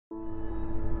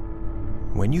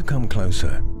When you come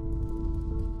closer,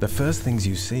 the first things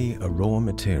you see are raw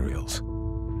materials.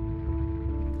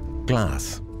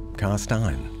 Glass, cast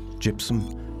iron,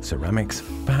 gypsum, ceramics,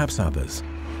 perhaps others.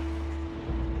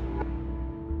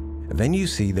 Then you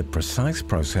see the precise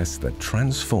process that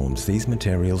transforms these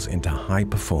materials into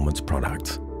high-performance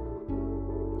products.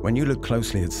 When you look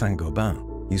closely at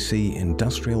Saint-Gobain, you see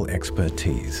industrial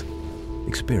expertise,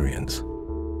 experience,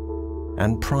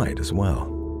 and pride as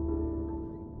well.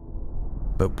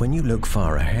 But when you look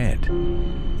far ahead,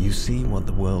 you see what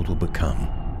the world will become.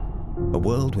 A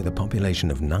world with a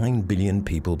population of 9 billion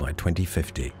people by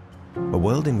 2050. A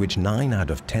world in which 9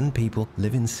 out of 10 people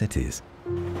live in cities.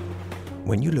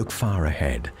 When you look far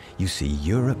ahead, you see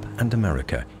Europe and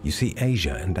America, you see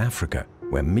Asia and Africa,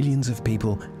 where millions of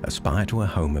people aspire to a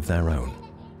home of their own.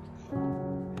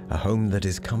 A home that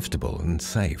is comfortable and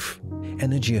safe,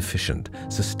 energy efficient,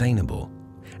 sustainable,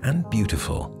 and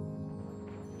beautiful.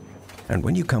 And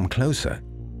when you come closer,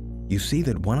 you see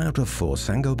that 1 out of 4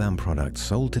 Saint-Gobain products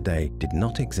sold today did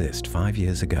not exist 5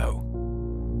 years ago.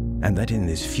 And that in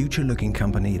this future-looking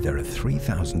company, there are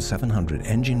 3,700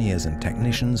 engineers and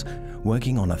technicians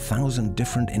working on 1,000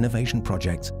 different innovation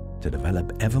projects to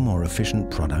develop ever more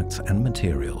efficient products and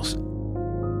materials.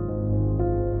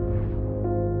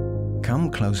 Come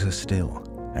closer still,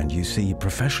 and you see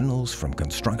professionals from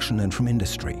construction and from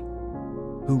industry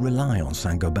who rely on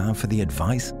Saint-Gobain for the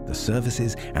advice, the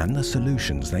services, and the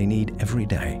solutions they need every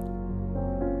day.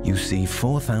 You see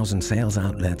 4,000 sales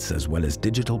outlets as well as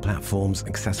digital platforms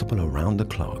accessible around the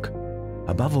clock.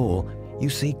 Above all, you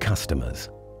see customers.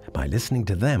 By listening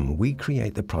to them, we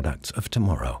create the products of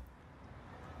tomorrow.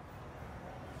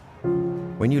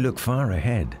 When you look far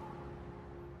ahead,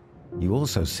 you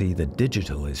also see that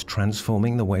digital is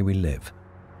transforming the way we live.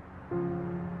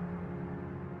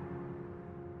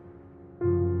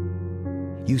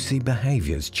 You see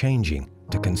behaviors changing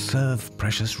to conserve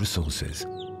precious resources.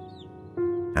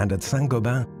 And at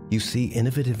Saint-Gobain, you see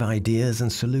innovative ideas and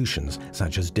solutions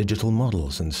such as digital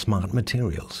models and smart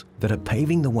materials that are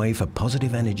paving the way for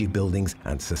positive energy buildings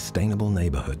and sustainable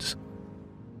neighborhoods.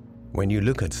 When you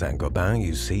look at Saint-Gobain,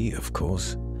 you see, of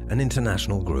course, an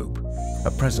international group,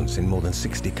 a presence in more than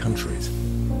 60 countries,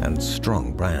 and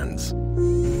strong brands.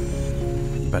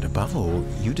 But above all,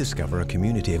 you discover a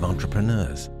community of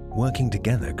entrepreneurs working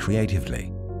together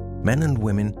creatively, men and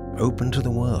women open to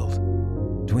the world,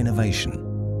 to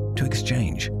innovation, to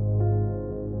exchange.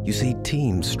 You see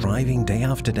teams striving day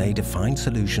after day to find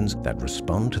solutions that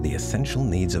respond to the essential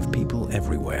needs of people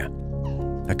everywhere.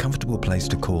 A comfortable place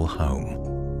to call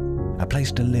home, a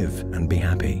place to live and be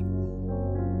happy.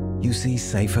 You see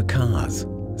safer cars,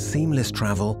 seamless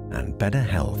travel, and better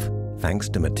health thanks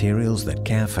to materials that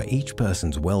care for each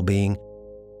person's well-being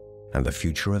and the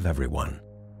future of everyone.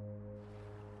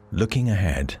 Looking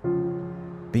ahead,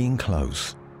 being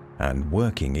close, and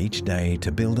working each day to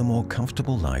build a more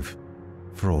comfortable life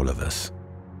for all of us.